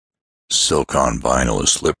Silk on vinyl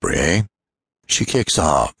is slippery, eh? She kicks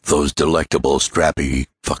off those delectable strappy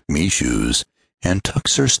fuck-me shoes and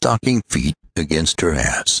tucks her stocking feet against her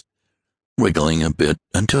ass, wiggling a bit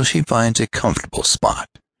until she finds a comfortable spot.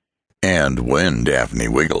 And when Daphne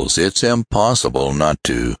wiggles, it's impossible not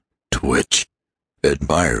to twitch.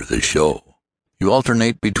 Admire the show. You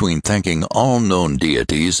alternate between thanking all known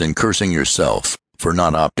deities and cursing yourself for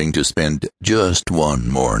not opting to spend just one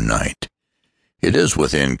more night. It is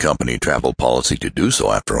within company travel policy to do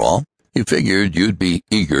so, after all. You figured you'd be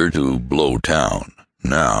eager to blow town.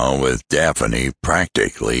 Now, with Daphne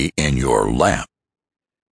practically in your lap,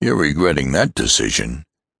 you're regretting that decision.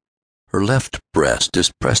 Her left breast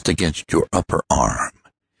is pressed against your upper arm.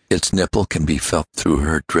 Its nipple can be felt through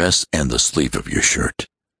her dress and the sleeve of your shirt.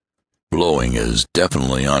 Blowing is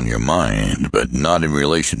definitely on your mind, but not in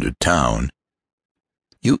relation to town.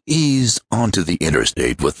 You ease onto the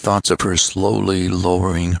interstate with thoughts of her slowly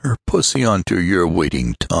lowering her pussy onto your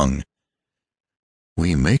waiting tongue.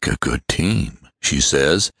 "We make a good team," she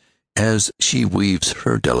says, as she weaves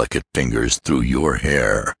her delicate fingers through your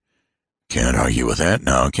hair. Can't argue with that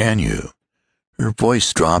now, can you? Her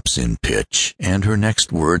voice drops in pitch, and her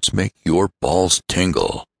next words make your balls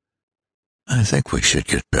tingle. "I think we should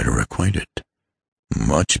get better acquainted."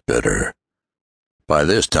 "Much better." By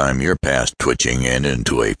this time, you're past twitching and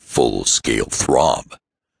into a full-scale throb.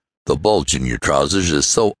 The bulge in your trousers is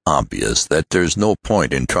so obvious that there's no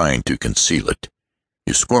point in trying to conceal it.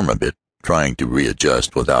 You squirm a bit, trying to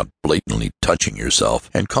readjust without blatantly touching yourself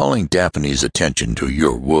and calling Daphne's attention to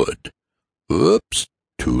your wood. Oops,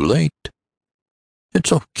 too late.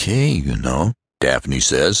 "It's okay, you know," Daphne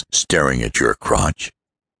says, staring at your crotch.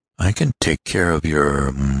 "I can take care of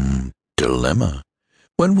your, dilemma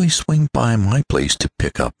when we swing by my place to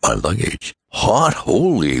pick up my luggage." "Hot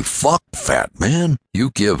holy fuck, fat man."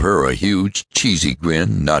 You give her a huge, cheesy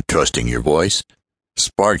grin, not trusting your voice.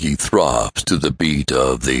 Sparky throbs to the beat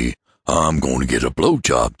of the "I'm going to get a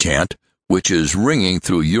blowjob" chant, which is ringing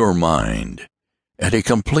through your mind. At a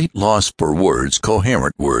complete loss for words,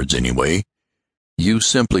 coherent words anyway, you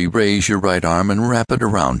simply raise your right arm and wrap it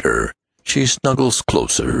around her. She snuggles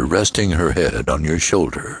closer, resting her head on your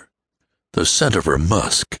shoulder. The scent of her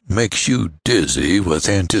musk makes you dizzy with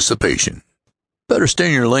anticipation. Better stay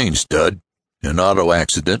in your lane, stud. An auto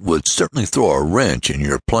accident would certainly throw a wrench in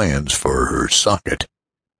your plans for her socket.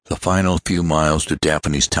 The final few miles to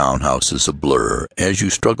Daphne's townhouse is a blur as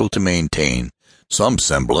you struggle to maintain some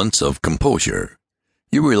semblance of composure.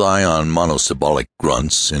 You rely on monosyllabic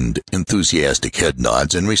grunts and enthusiastic head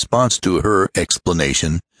nods in response to her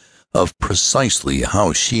explanation of precisely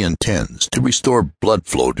how she intends to restore blood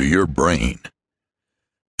flow to your brain.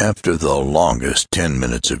 After the longest 10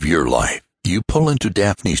 minutes of your life, you pull into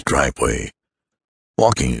Daphne's driveway.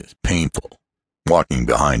 Walking is painful. Walking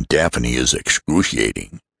behind Daphne is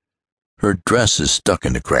excruciating. Her dress is stuck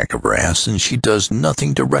in the crack of her ass, and she does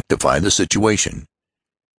nothing to rectify the situation.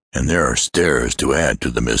 And there are stairs to add to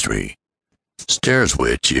the misery. Stairs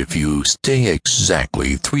which, if you stay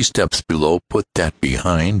exactly 3 steps below, put that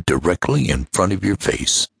behind directly in front of your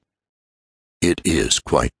face. It is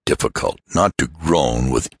quite difficult not to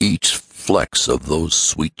groan with each flex of those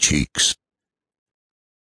sweet cheeks.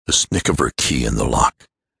 The snick of her key in the lock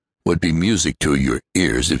would be music to your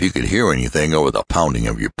ears if you could hear anything over the pounding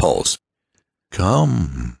of your pulse.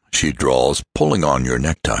 "Come," she drawls, pulling on your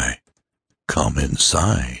necktie. "Come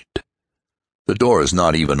inside." The door is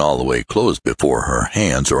not even all the way closed before her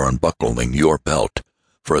hands are unbuckling your belt.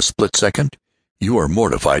 For a split second, you are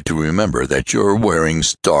mortified to remember that you're wearing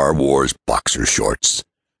Star Wars boxer shorts.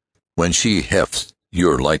 When she hefts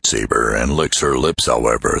your lightsaber and licks her lips,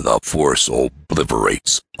 however, the Force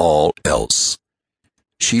obliterates all else.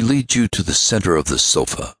 She leads you to the center of the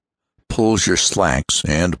sofa, pulls your slacks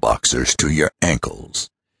and boxers to your ankles,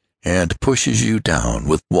 and pushes you down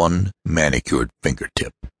with one manicured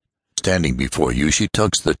fingertip. Standing before you, she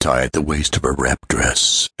tugs the tie at the waist of her wrap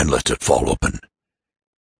dress and lets it fall open.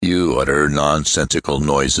 You utter nonsensical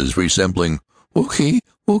noises resembling "wookie,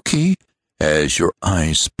 wookie," as your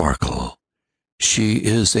eyes sparkle. She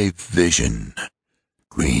is a vision.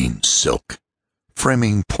 Green silk,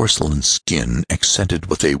 framing porcelain skin accented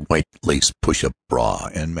with a white lace push-up bra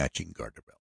and matching garter belt.